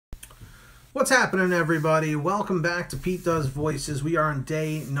What's happening, everybody? Welcome back to Pete Does Voices. We are on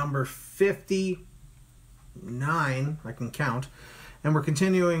day number 59, I can count, and we're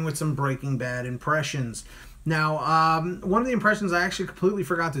continuing with some Breaking Bad impressions. Now, one of the impressions I actually completely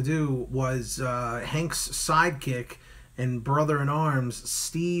forgot to do was Hank's sidekick and brother-in-arms,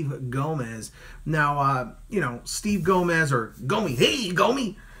 Steve Gomez. Now, Steve Gomez, or Gomi, hey,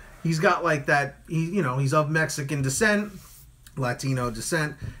 Gomi! He's got like that, he's of Mexican descent, Latino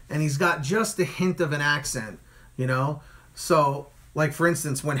descent, and he's got just a hint of an accent, So, like for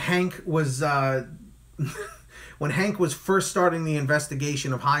instance, when Hank was first starting the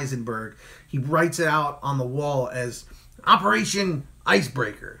investigation of Heisenberg, he writes it out on the wall as Operation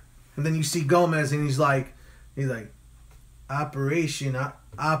Icebreaker, and then you see Gomez, and he's like Operation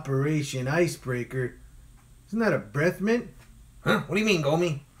Icebreaker. Isn't that a breath mint? Huh? What do you mean,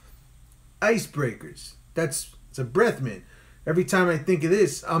 Gomi? Icebreakers. It's a breath mint. Every time I think of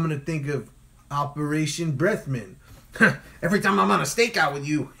this, I'm going to think of Operation Breathman. Every time I'm on a stakeout with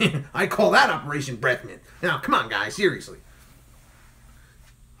you, I call that Operation Breathman. Now, come on, guys, seriously.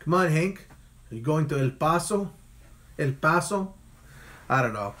 Come on, Hank. Are you going to El Paso? El Paso? I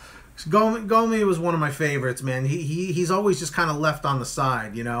don't know. Gomi was one of my favorites, man. He's always just kind of left on the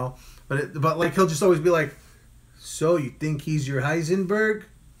side, But like he'll just always be like, so you think he's your Heisenberg?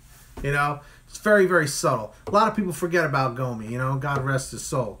 It's very, very subtle. A lot of people forget about Gomi, God rest his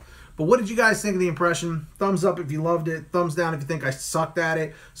soul. But what did you guys think of the impression? Thumbs up if you loved it. Thumbs down if you think I sucked at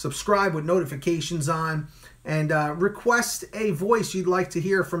it. Subscribe with notifications on. And request a voice you'd like to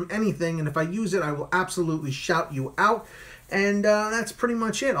hear from anything. And if I use it, I will absolutely shout you out. And that's pretty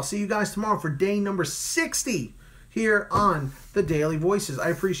much it. I'll see you guys tomorrow for day number 60 here on the Daily Voices. I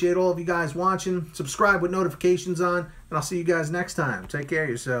appreciate all of you guys watching. Subscribe with notifications on, and I'll see you guys next time. Take care of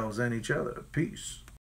yourselves and each other. Peace.